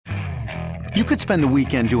You could spend the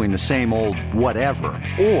weekend doing the same old whatever,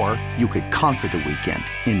 or you could conquer the weekend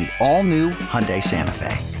in the all-new Hyundai Santa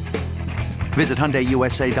Fe. Visit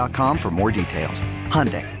HyundaiUSA.com for more details.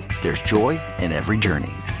 Hyundai, there's joy in every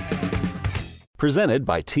journey. Presented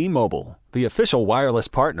by T-Mobile, the official wireless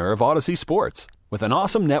partner of Odyssey Sports. With an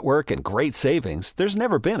awesome network and great savings, there's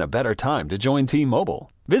never been a better time to join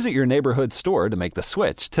T-Mobile. Visit your neighborhood store to make the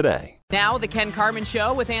switch today. Now, the Ken Carman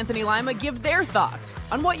Show with Anthony Lima give their thoughts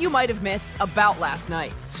on what you might have missed about last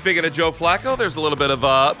night. Speaking of Joe Flacco, there's a little bit of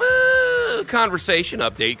a conversation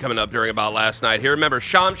update coming up during about last night here. Remember,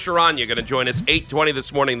 Shams Charania going to join us 8:20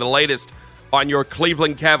 this morning, the latest on your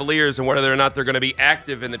Cleveland Cavaliers and whether or not they're going to be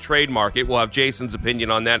active in the trade market. We'll have Jason's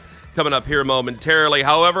opinion on that coming up here momentarily.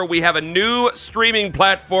 However, we have a new streaming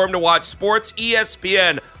platform to watch sports.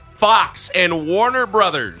 ESPN, Fox, and Warner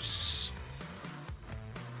Brothers,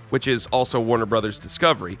 which is also Warner Brothers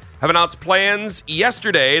Discovery, have announced plans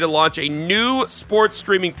yesterday to launch a new sports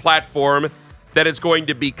streaming platform that is going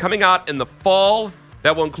to be coming out in the fall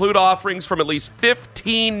that will include offerings from at least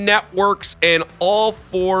 15 networks and all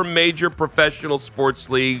 4 major professional sports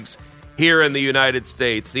leagues here in the United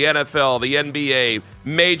States: the NFL, the NBA,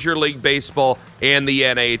 Major League Baseball, and the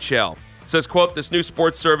NHL. It says, quote, "This new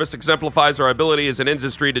sports service exemplifies our ability as an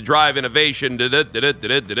industry to drive innovation." That's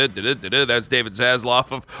David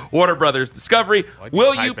Zasloff of Warner Brothers Discovery.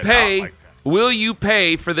 Will you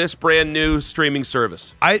pay for this brand new streaming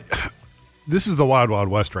service? This is the Wild Wild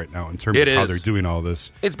West right now in terms of how they're doing all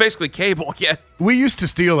this. It's basically cable again. We used to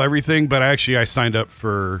steal everything, but I signed up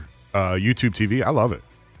for YouTube TV. I love it.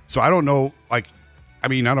 So I don't know, I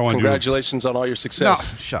don't want to Congratulations on all your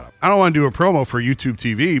success. No, shut up. I don't want to do a promo for YouTube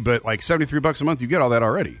TV, but like $73 a month, you get all that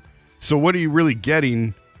already. So what are you really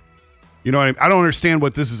getting? You know what I mean? I don't understand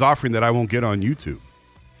what this is offering that I won't get on YouTube.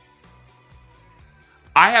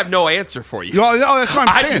 I have no answer for you. No, that's what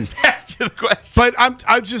I'm saying. I just asked you the question. But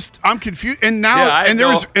I'm confused. And now, there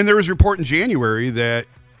was a report in January that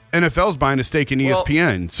NFL's buying a stake in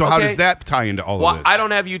ESPN. So how does that tie into all of this? I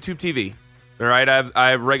don't have YouTube TV. All right, I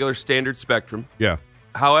have regular standard Spectrum. Yeah.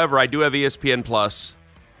 However, I do have ESPN Plus.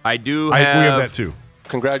 We have that too.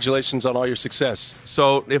 Congratulations on all your success.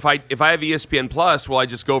 So if I have ESPN Plus, will I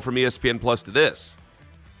just go from ESPN Plus to this?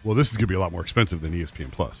 Well, this is going to be a lot more expensive than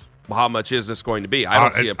ESPN Plus. Well, how much is this going to be? I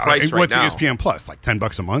don't see a price right now. What's ESPN Plus? Like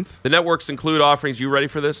 $10 a month? The networks include offerings. You ready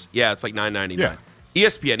for this? Yeah, it's like $9.99. Yeah.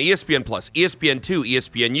 ESPN Plus, ESPN2,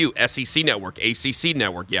 ESPNU, SEC Network, ACC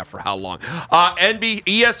Network. Yeah, for how long?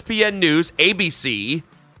 ESPN News, ABC,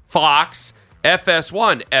 Fox,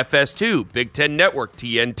 FS1, FS2, Big Ten Network,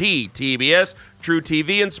 TNT, TBS, True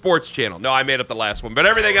TV, and Sports Channel. No, I made up the last one, but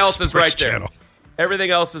everything else is right there.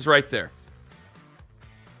 Everything else is right there.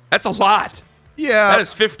 That's a lot. Yeah. That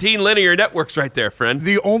is 15 linear networks right there, friend.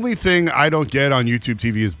 The only thing I don't get on YouTube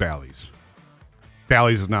TV is Bally's.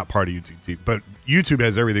 Bally's is not part of YouTube TV, but YouTube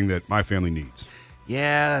has everything that my family needs.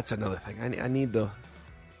 Yeah, that's another thing. I need the...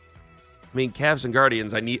 Cavs and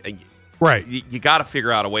Guardians, Right. You got to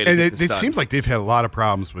figure out a way to get this it done. Seems like they've had a lot of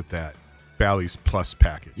problems with that Bally's Plus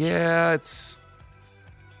package. Yeah, it's...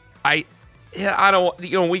 I don't...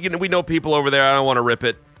 we know people over there. I don't want to rip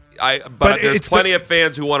it. But there's plenty of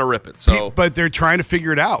fans who want to rip it. So, but they're trying to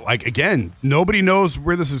figure it out. Like, again, nobody knows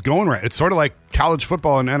where this is going right. It's sort of like college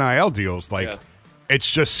football and NIL deals. It's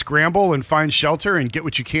just scramble and find shelter and get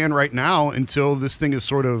what you can right now until this thing is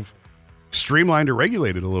sort of streamlined or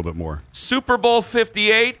regulated a little bit more. Super Bowl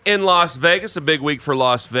 58 in Las Vegas, a big week for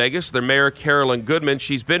Las Vegas. Their mayor, Carolyn Goodman,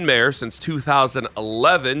 she's been mayor since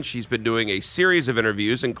 2011. She's been doing a series of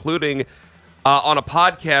interviews, including on a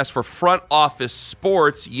podcast for Front Office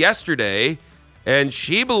Sports yesterday, and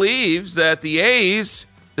she believes that the A's,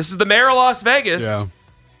 this is the mayor of Las Vegas,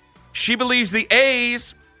 she believes the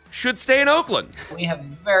A's should stay in Oakland. We have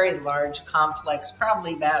a very large complex,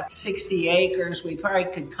 probably about 60 acres. We probably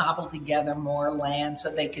could cobble together more land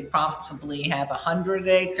so they could possibly have 100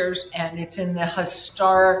 acres. And it's in the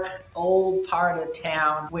historic old part of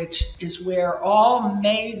town, which is where all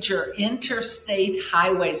major interstate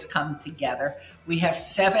highways come together. We have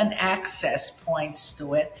 7 access points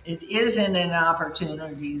to it. It is in an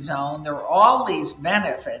opportunity zone. There are all these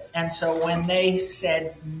benefits. And so when they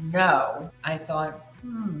said no, I thought,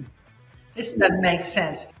 this doesn't make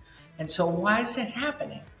sense. And so why is it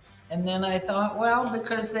happening? And then I thought, well,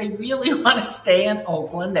 because they really want to stay in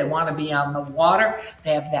Oakland. They want to be on the water.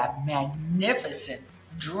 They have that magnificent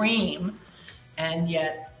dream, and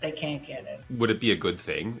yet they can't get it. Would it be a good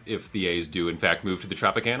thing if the A's do, in fact, move to the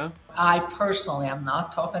Tropicana? I personally, I'm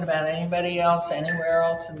not talking about anybody else, anywhere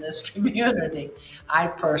else in this community. I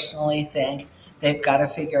personally think they've got to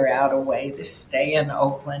figure out a way to stay in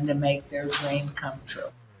Oakland and make their dream come true.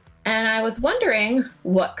 And I was wondering,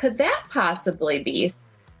 what could that possibly be?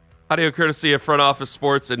 Audio courtesy of Front Office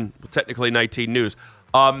Sports and technically 19 News.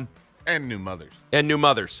 And new mothers. And new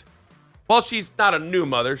mothers. Well, she's not a new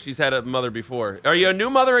mother. She's had a mother before. Are you a new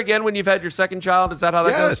mother again when you've had your second child? Is that how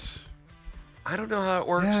that goes? Yes. I don't know how it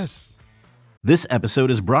works. Yes. This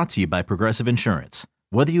episode is brought to you by Progressive Insurance.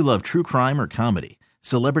 Whether you love true crime or comedy,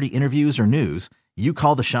 celebrity interviews or news, you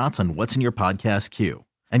call the shots on what's in your podcast queue.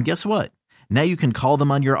 And guess what? Now you can call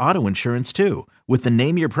them on your auto insurance too with the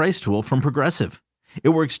Name Your Price tool from Progressive. It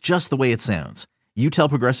works just the way it sounds. You tell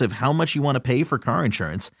Progressive how much you want to pay for car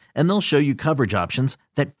insurance, and they'll show you coverage options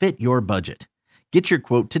that fit your budget. Get your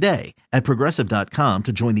quote today at Progressive.com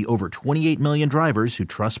to join the over 28 million drivers who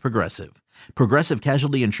trust Progressive. Progressive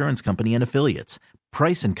Casualty Insurance Company and Affiliates.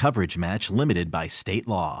 Price and coverage match limited by state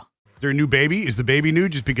law. Is there a new baby? Is the baby new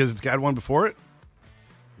just because it's got one before it?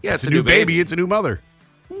 Yeah, it's a new baby. It's a new mother.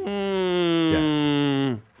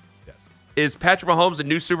 Yes. Yes. Is Patrick Mahomes a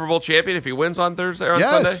new Super Bowl champion if he wins on Thursday or on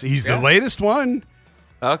Sunday? Yes, he's the latest one.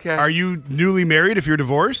 Okay. Are you newly married if you're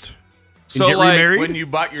divorced? So, get like, remarried? When you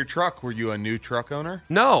bought your truck, were you a new truck owner?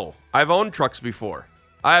 No, I've owned trucks before.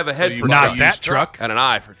 I have a head for not trucks. that truck. And an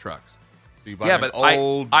eye for trucks. So you bought Yeah, an but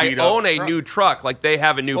old, I beat-up own a truck? new truck. Like they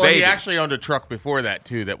have a new Well, baby. he actually owned a truck before that,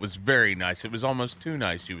 too, that was very nice. It was almost too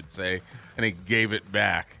nice, you would say, and he gave it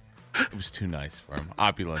back. It was too nice for him.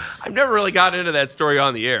 Opulence. I've never really gotten into that story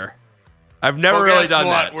on the air. I've never really done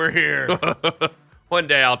that. We're here. One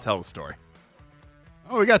day I'll tell the story.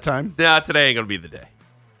 Oh, we got time. Nah, today ain't going to be the day.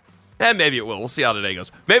 And maybe it will. We'll see how today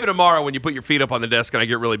goes. Maybe tomorrow when you put your feet up on the desk and I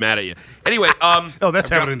get really mad at you. Anyway. Oh, that's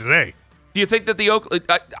happening today. Do you think that the Oakland...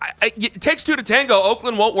 it takes two to tango.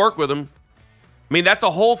 Oakland won't work with him. I mean, that's a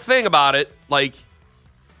whole thing about it. Like...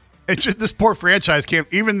 It's just, this poor franchise can't.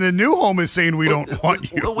 Even the new home is saying we don't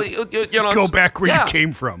want you. Go back where you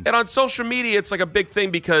came from. And on social media, it's like a big thing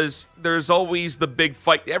because there's always the big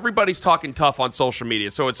fight. Everybody's talking tough on social media.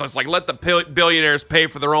 So it's just like, let the billionaires pay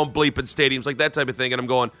for their own bleeping stadiums, like that type of thing. And I'm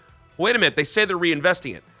going, wait a minute. They say they're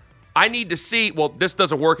reinvesting it. I need to see, well, this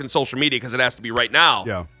doesn't work in social media because it has to be right now.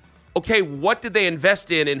 Yeah. Okay, what did they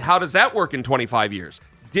invest in and how does that work in 25 years?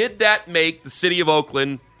 Did that make the city of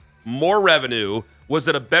Oakland more revenue? Was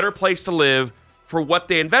it a better place to live for what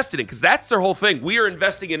they invested in? Because that's their whole thing. We are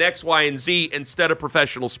investing in X, Y, and Z instead of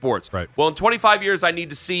professional sports. Right. Well, in 25 years, I need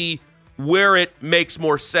to see where it makes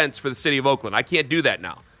more sense for the city of Oakland. I can't do that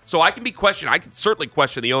now. So I can be questioned. I can certainly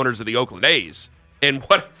question the owners of the Oakland A's and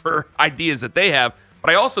whatever ideas that they have.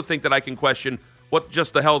 But I also think that I can question what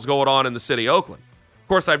just the hell's going on in the city of Oakland. Of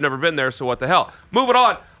course, I've never been there, so what the hell. Moving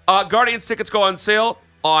on. Guardians tickets go on sale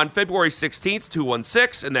on February 16th,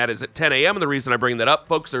 216, and that is at 10 a.m. And the reason I bring that up,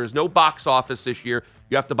 folks, there is no box office this year.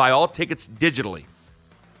 You have to buy all tickets digitally.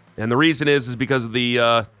 And the reason is because of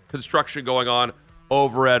the construction going on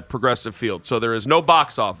over at Progressive Field. So there is no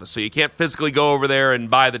box office. So you can't physically go over there and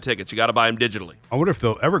buy the tickets. You got to buy them digitally. I wonder if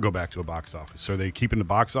they'll ever go back to a box office. Are they keeping the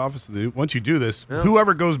box office? Once you do this,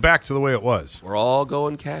 whoever goes back to the way it was. We're all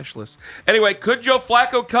going cashless. Anyway, could Joe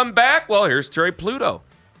Flacco come back? Well, here's Terry Pluto.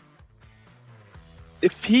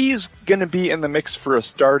 If he's going to be in the mix for a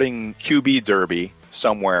starting QB derby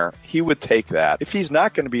somewhere, he would take that. If he's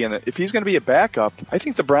not going to be if he's going to be a backup, I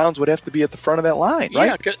think the Browns would have to be at the front of that line,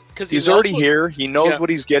 right? Yeah, because he's already here. He knows what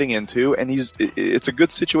he's getting into, and it's a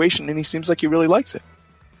good situation, and he seems like he really likes it.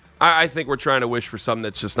 I think we're trying to wish for something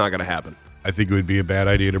that's just not going to happen. I think it would be a bad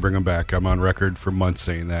idea to bring him back. I'm on record for months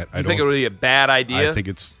saying that. You think it would be a bad idea? I think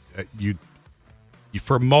it's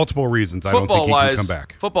for multiple reasons. I don't think he can come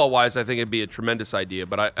back. Football-wise, I think it'd be a tremendous idea.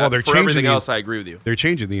 But for everything else, I agree with you. They're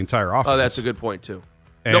changing the entire offense. Oh, that's a good point too.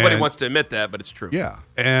 Nobody wants to admit that, but it's true. Yeah,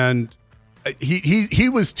 and he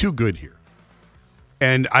was too good here,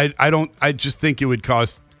 and I just think it would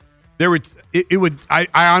cause. I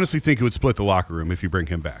honestly think it would split the locker room if you bring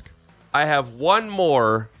him back. I have one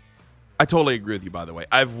more. I totally agree with you, by the way.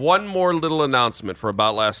 I have one more little announcement for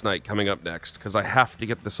About Last Night coming up next because I have to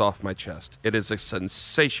get this off my chest. It is a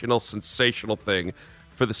sensational, sensational thing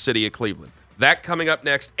for the city of Cleveland. That coming up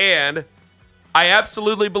next, and I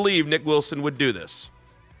absolutely believe Nick Wilson would do this.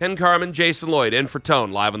 Ken Carman, Jason Lloyd, in for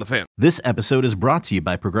Tone, live on The Fan. This episode is brought to you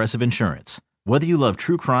by Progressive Insurance. Whether you love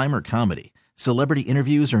true crime or comedy, celebrity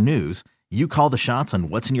interviews or news, you call the shots on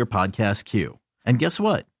what's in your podcast queue. And guess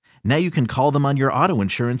what? Now you can call them on your auto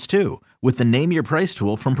insurance too with the Name Your Price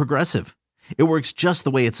tool from Progressive. It works just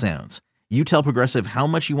the way it sounds. You tell Progressive how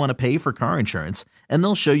much you want to pay for car insurance, and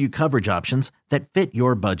they'll show you coverage options that fit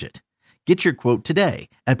your budget. Get your quote today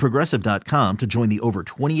at Progressive.com to join the over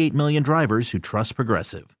 28 million drivers who trust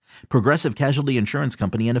Progressive. Progressive Casualty Insurance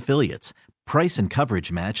Company and Affiliates. Price and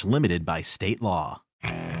coverage match limited by state law.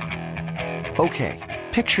 Okay,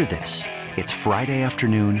 Picture this. It's Friday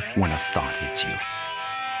afternoon when a thought hits you.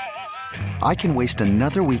 I can waste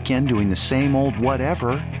another weekend doing the same old whatever,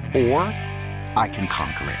 or I can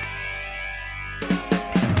conquer it.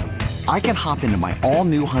 I can hop into my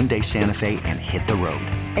all-new Hyundai Santa Fe and hit the road.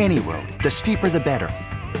 Any road. The steeper, the better.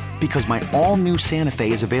 Because my all-new Santa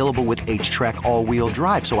Fe is available with H-Track all-wheel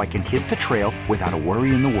drive, so I can hit the trail without a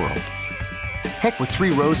worry in the world. Heck, with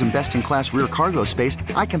 3 rows and best-in-class rear cargo space,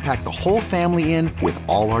 I can pack the whole family in with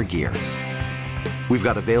all our gear. We've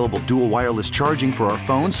got available dual wireless charging for our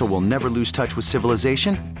phones, so we'll never lose touch with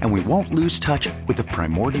civilization, and we won't lose touch with the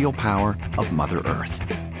primordial power of Mother Earth.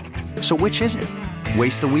 So which is it?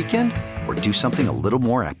 Waste the weekend or do something a little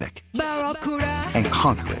more epic? And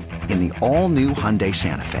conquer it in the all-new Hyundai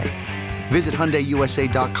Santa Fe. Visit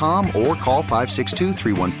HyundaiUSA.com or call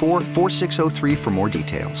 562-314-4603 for more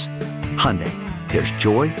details. Hyundai, there's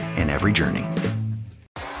joy in every journey.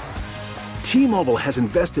 T-Mobile has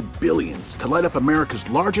invested billions to light up America's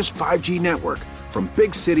largest 5G network, from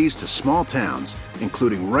big cities to small towns,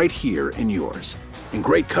 including right here in yours. And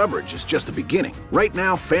great coverage is just the beginning. Right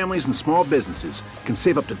now, families and small businesses can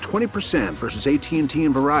save up to 20% versus AT&T and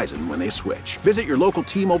Verizon when they switch. Visit your local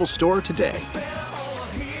T-Mobile store today.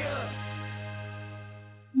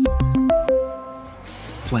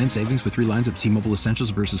 Plan savings with 3 lines of T-Mobile Essentials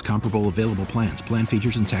versus comparable available plans. Plan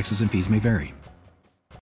features and taxes and fees may vary.